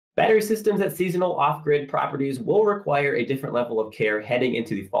Battery systems at seasonal off-grid properties will require a different level of care heading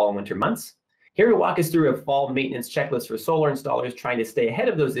into the fall and winter months. Here to walk us through a fall maintenance checklist for solar installers trying to stay ahead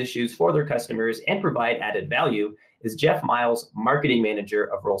of those issues for their customers and provide added value is Jeff Myles, Marketing Manager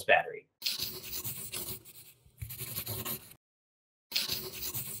of Rolls Battery.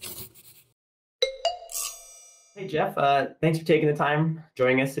 Hey, Jeff, thanks for taking the time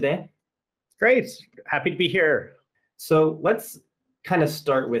joining us today. Great. Happy to be here. So let's kind of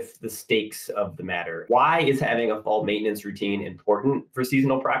start with the stakes of the matter. Why is having a fall maintenance routine important for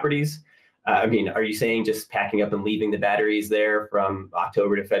seasonal properties? Are you saying just packing up and leaving the batteries there from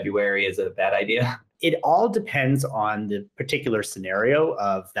October to February is a bad idea? It all depends on the particular scenario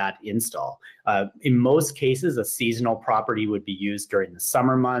of that install. In most cases, a seasonal property would be used during the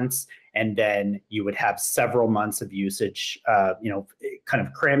summer months, and then you would have several months of usage, kind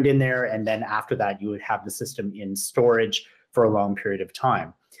of crammed in there. And then after that, you would have the system in storage for a long period of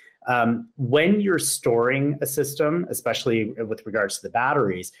time. When you're storing a system, especially with regards to the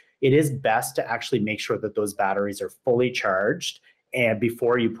batteries, it is best to actually make sure that those batteries are fully charged and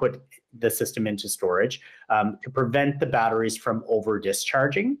before you put the system into storage, to prevent the batteries from over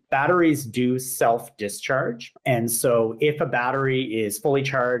discharging. Batteries do self-discharge. And so if a battery is fully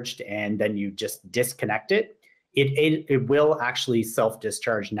charged and then you just disconnect it, it will actually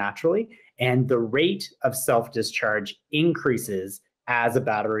self-discharge naturally. And the rate of self-discharge increases as a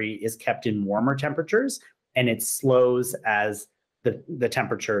battery is kept in warmer temperatures, and it slows as the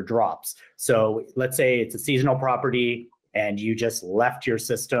temperature drops. So let's say it's a seasonal property and you just left your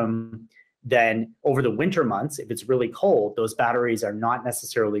system, then over the winter months, if it's really cold, those batteries are not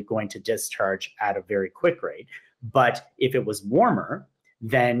necessarily going to discharge at a very quick rate. But if it was warmer,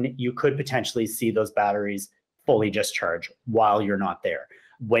 then you could potentially see those batteries fully discharge while you're not there.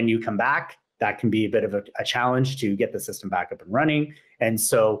 When you come back, that can be a bit of a challenge to get the system back up and running. And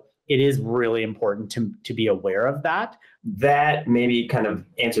so it is really important to be aware of that. That maybe kind of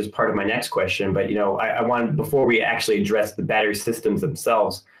answers part of my next question, but I wanted, before we actually address the battery systems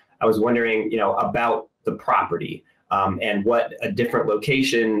themselves, I was wondering, about the property and what a different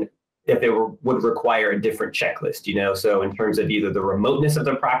location, if they would require a different checklist, so in terms of either the remoteness of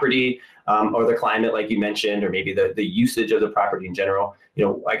the property or the climate, like you mentioned, or maybe the usage of the property in general,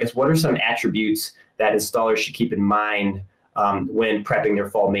 I guess what are some attributes that installers should keep in mind when prepping their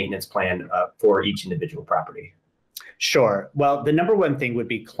fall maintenance plan for each individual property? Sure. Well, the number one thing would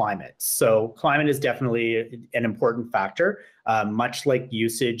be climate. So climate is definitely an important factor. Much like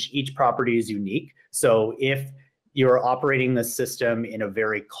usage, each property is unique. So if you're operating the system in a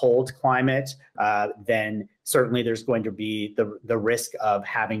very cold climate, then certainly there's going to be the risk of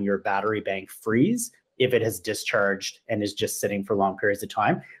having your battery bank freeze if it has discharged and is just sitting for long periods of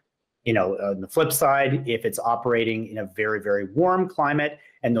time. On the flip side, if it's operating in a very, very warm climate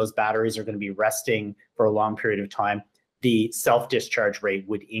and those batteries are going to be resting for a long period of time, the self-discharge rate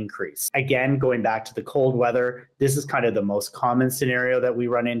would increase. Again, going back to the cold weather, this is kind of the most common scenario that we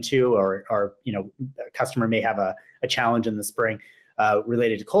run into, or a customer may have a challenge in the spring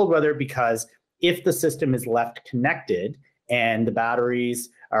related to cold weather, because if the system is left connected and the batteries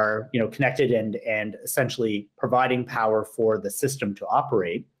are connected and essentially providing power for the system to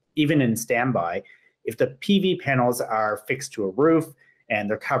operate, even in standby, if the PV panels are fixed to a roof and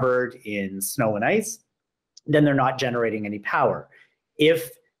they're covered in snow and ice, then they're not generating any power. If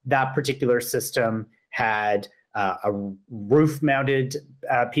that particular system had a roof-mounted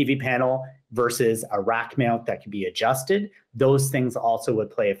PV panel versus a rack mount that can be adjusted, those things also would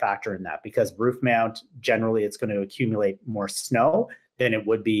play a factor in that, because roof mount, generally it's going to accumulate more snow than it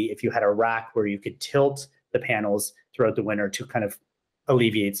would be if you had a rack where you could tilt the panels throughout the winter to kind of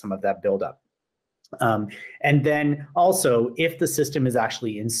alleviate some of that buildup. And then also, if the system is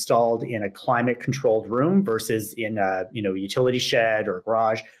actually installed in a climate-controlled room versus in a utility shed or a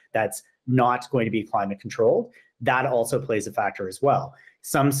garage that's not going to be climate-controlled, that also plays a factor as well.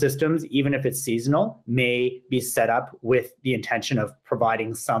 Some systems, even if it's seasonal, may be set up with the intention of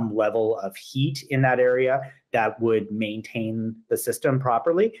providing some level of heat in that area that would maintain the system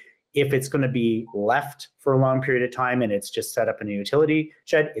properly. If it's going to be left for a long period of time and it's just set up in a utility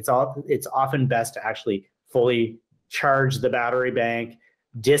shed, it's often best to actually fully charge the battery bank,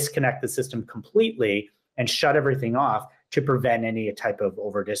 disconnect the system completely, and shut everything off to prevent any type of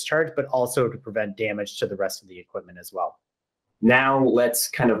over discharge, but also to prevent damage to the rest of the equipment as well. Now let's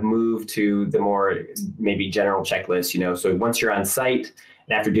kind of move to the more maybe general checklist. So once you're on site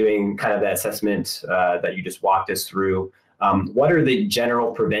and after doing kind of that assessment that you just walked us through, what are the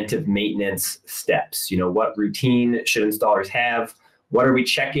general preventive maintenance steps? What routine should installers have? What are we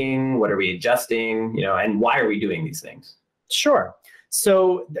checking? What are we adjusting? And why are we doing these things? Sure.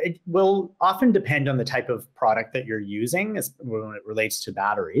 So it will often depend on the type of product that you're using when it relates to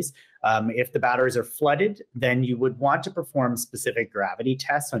batteries. If the batteries are flooded, then you would want to perform specific gravity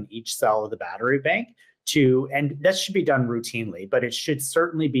tests on each cell of the battery bank and that should be done routinely, but it should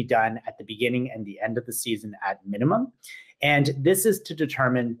certainly be done at the beginning and the end of the season at minimum. And this is to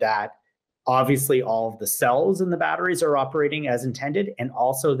determine that obviously all of the cells in the batteries are operating as intended, and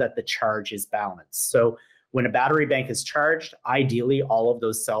also that the charge is balanced. So when a battery bank is charged, ideally all of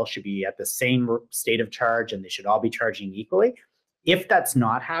those cells should be at the same state of charge and they should all be charging equally. If that's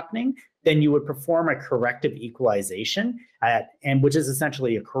not happening, then you would perform a corrective equalization, which is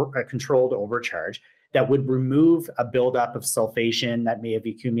essentially a controlled overcharge that would remove a buildup of sulfation that may have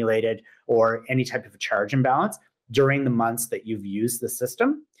accumulated or any type of charge imbalance during the months that you've used the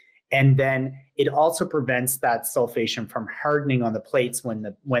system. And then it also prevents that sulfation from hardening on the plates when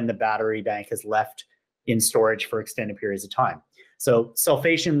the battery bank is left in storage for extended periods of time. So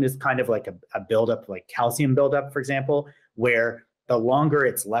sulfation is kind of like a buildup, like calcium buildup, for example, where the longer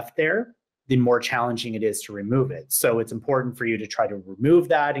it's left there, the more challenging it is to remove it. So it's important for you to try to remove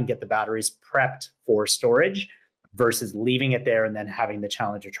that and get the batteries prepped for storage versus leaving it there and then having the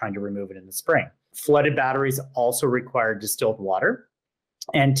challenge of trying to remove it in the spring. Flooded batteries also require distilled water.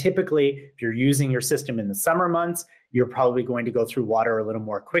 And typically, if you're using your system in the summer months, you're probably going to go through water a little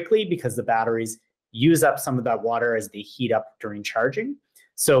more quickly because the batteries use up some of that water as they heat up during charging.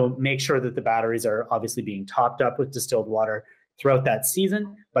 So make sure that the batteries are obviously being topped up with distilled water throughout that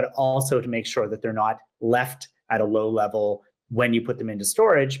season, but also to make sure that they're not left at a low level when you put them into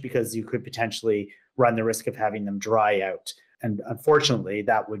storage, because you could potentially run the risk of having them dry out. And unfortunately,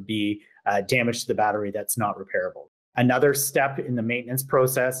 that would be damage to the battery that's not repairable. Another step in the maintenance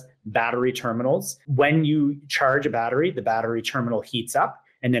process, battery terminals. When you charge a battery, the battery terminal heats up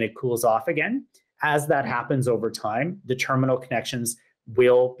and then it cools off again. As that happens over time, the terminal connections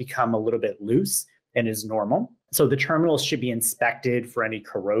will become a little bit loose and is normal. So the terminals should be inspected for any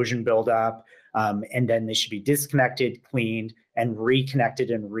corrosion buildup, and then they should be disconnected, cleaned, and reconnected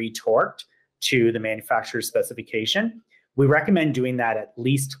and retorqued to the manufacturer's specification. We recommend doing that at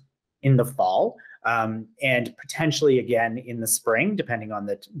least in the fall, and potentially again in the spring, depending on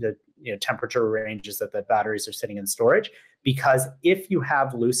the temperature ranges that the batteries are sitting in storage. Because if you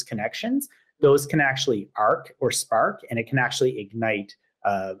have loose connections, those can actually arc or spark, and it can actually ignite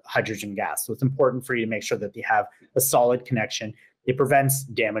hydrogen gas. So it's important for you to make sure that you have a solid connection. It prevents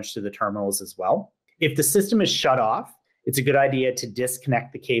damage to the terminals as well. If the system is shut off, it's a good idea to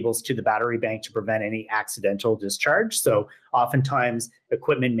disconnect the cables to the battery bank to prevent any accidental discharge. So oftentimes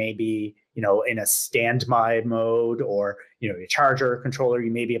equipment may be, in a standby mode, or, your charger or controller,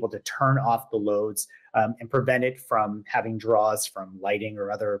 you may be able to turn off the loads and prevent it from having draws from lighting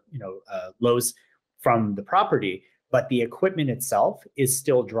or other, loads from the property. But the equipment itself is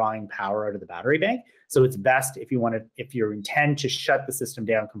still drawing power out of the battery bank. So it's best if you intend to shut the system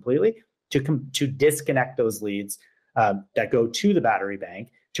down completely, to disconnect those leads that go to the battery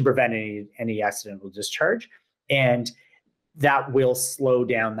bank to prevent any accidental discharge. And that will slow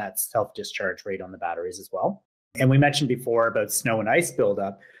down that self-discharge rate on the batteries as well. And we mentioned before about snow and ice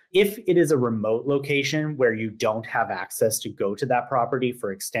buildup. If it is a remote location where you don't have access to go to that property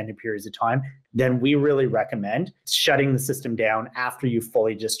for extended periods of time, then we really recommend shutting the system down after you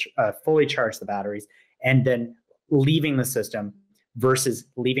fully charge the batteries, and then leaving the system versus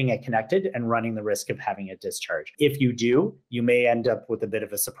leaving it connected and running the risk of having a discharge. If you do, you may end up with a bit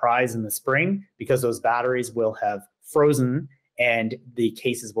of a surprise in the spring because those batteries will have frozen and the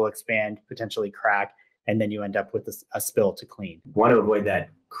cases will expand, potentially crack, and then you end up with a spill to clean. Want to avoid that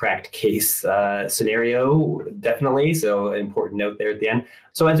cracked case scenario, definitely. So important note there at the end.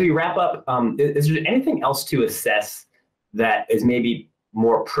 So as we wrap up, is there anything else to assess that is maybe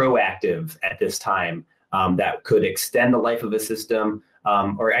more proactive at this time that could extend the life of a system?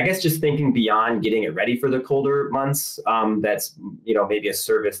 Or I guess just thinking beyond getting it ready for the colder months, that's maybe a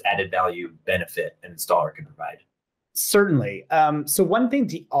service added value benefit an installer could provide. Certainly. So one thing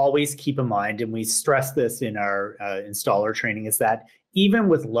to always keep in mind, and we stress this in our installer training, is that even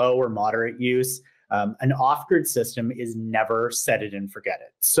with low or moderate use, an off-grid system is never set it and forget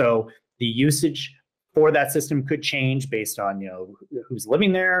it. So the usage for that system could change based on who's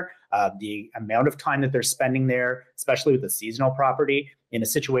living there, the amount of time that they're spending there, especially with a seasonal property. In a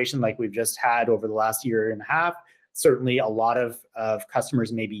situation like we've just had over the last year and a half, certainly a lot of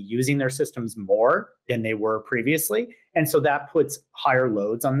customers may be using their systems more than they were previously. And so that puts higher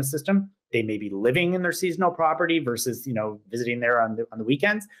loads on the system. They may be living in their seasonal property versus, visiting there on the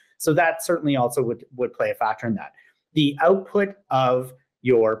weekends. So that certainly also would play a factor in that. The output of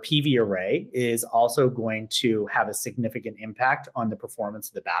your PV array is also going to have a significant impact on the performance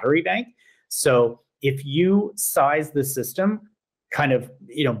of the battery bank. So if you size the system kind of,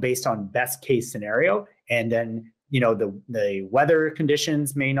 based on best case scenario, and then, the weather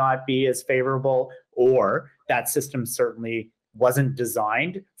conditions may not be as favorable, or that system certainly wasn't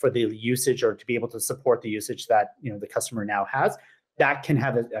designed for the usage or to be able to support the usage that, the customer now has, that can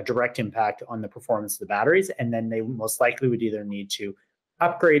have a direct impact on the performance of the batteries. And then they most likely would either need to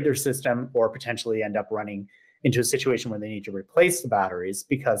upgrade their system or potentially end up running into a situation where they need to replace the batteries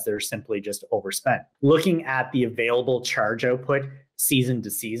because they're simply just overspent. Looking at the available charge output season to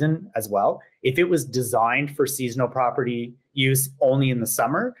season as well, if it was designed for seasonal property use only in the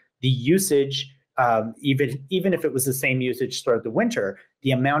summer, the usage, even if it was the same usage throughout the winter, the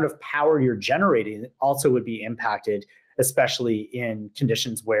amount of power you're generating also would be impacted, especially in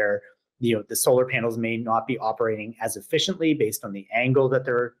conditions where the solar panels may not be operating as efficiently based on the angle that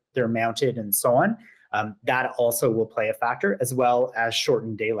they're mounted and so on. That also will play a factor, as well as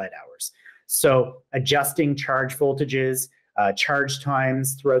shortened daylight hours. So adjusting charge voltages, charge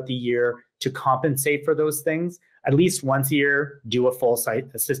times throughout the year to compensate for those things. At least once a year, do a full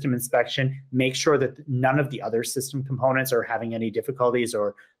system inspection. Make sure that none of the other system components are having any difficulties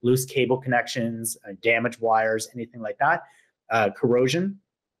or loose cable connections, damaged wires, anything like that, corrosion.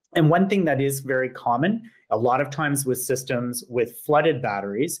 And one thing that is very common, a lot of times with systems with flooded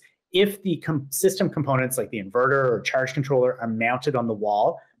batteries, if the system components like the inverter or charge controller are mounted on the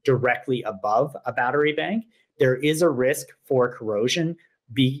wall directly above a battery bank, there is a risk for corrosion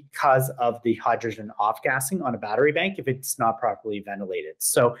because of the hydrogen off-gassing on a battery bank if it's not properly ventilated.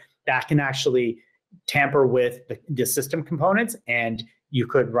 So that can actually tamper with the system components, and you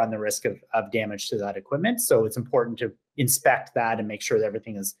could run the risk of damage to that equipment. So it's important to inspect that and make sure that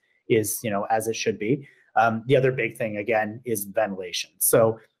everything is as it should be. The other big thing, again, is ventilation.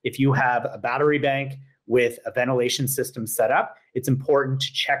 So if you have a battery bank with a ventilation system set up, it's important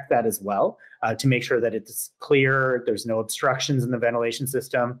to check that as well to make sure that it's clear, there's no obstructions in the ventilation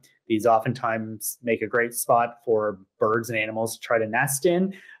system. These oftentimes make a great spot for birds and animals to try to nest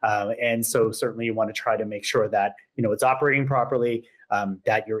in. And so certainly you want to try to make sure that it's operating properly,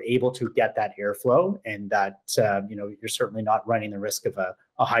 that you're able to get that airflow, and that you're certainly not running the risk of a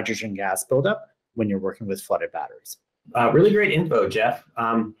hydrogen gas buildup when you're working with flooded batteries. Really great info, Jeff.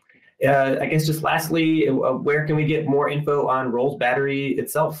 I guess just lastly, where can we get more info on Rolls battery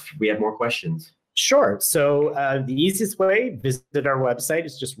itself? We have more questions. Sure. So the easiest way, visit our website.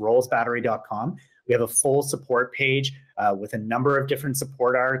 It's just rollsbattery.com. We have a full support page with a number of different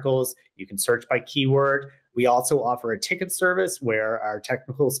support articles. You can search by keyword. We also offer a ticket service where our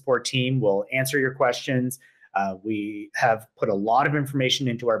technical support team will answer your questions. We have put a lot of information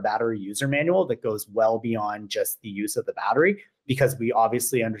into our battery user manual that goes well beyond just the use of the battery, because we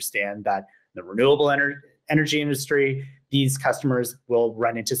obviously understand that the renewable energy industry, these customers will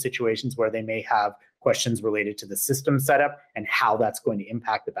run into situations where they may have questions related to the system setup and how that's going to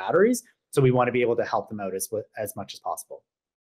impact the batteries. So we want to be able to help them out as much as possible.